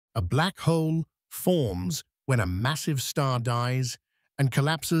A black hole forms when a massive star dies and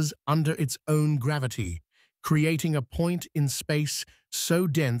collapses under its own gravity, creating a point in space so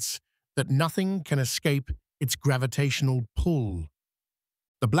dense that nothing can escape its gravitational pull.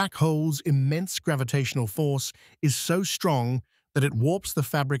 The black hole's immense gravitational force is so strong that it warps the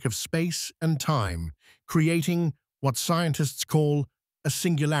fabric of space and time, creating what scientists call a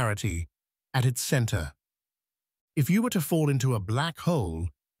singularity at its center. If you were to fall into a black hole,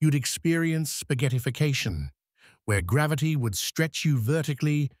 you'd experience spaghettification, where gravity would stretch you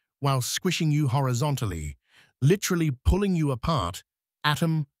vertically while squishing you horizontally, literally pulling you apart,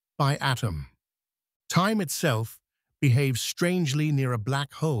 atom by atom. Time itself behaves strangely near a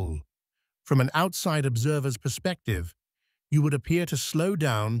black hole. From an outside observer's perspective, you would appear to slow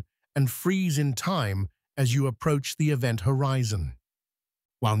down and freeze in time as you approach the event horizon.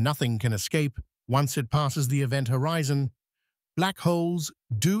 While nothing can escape once it passes the event horizon, black holes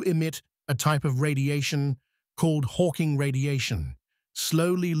do emit a type of radiation called Hawking radiation,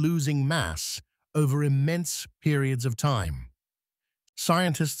 slowly losing mass over immense periods of time.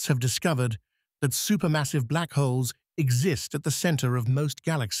 Scientists have discovered that supermassive black holes exist at the center of most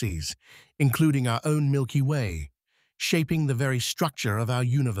galaxies, including our own Milky Way, shaping the very structure of our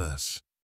universe.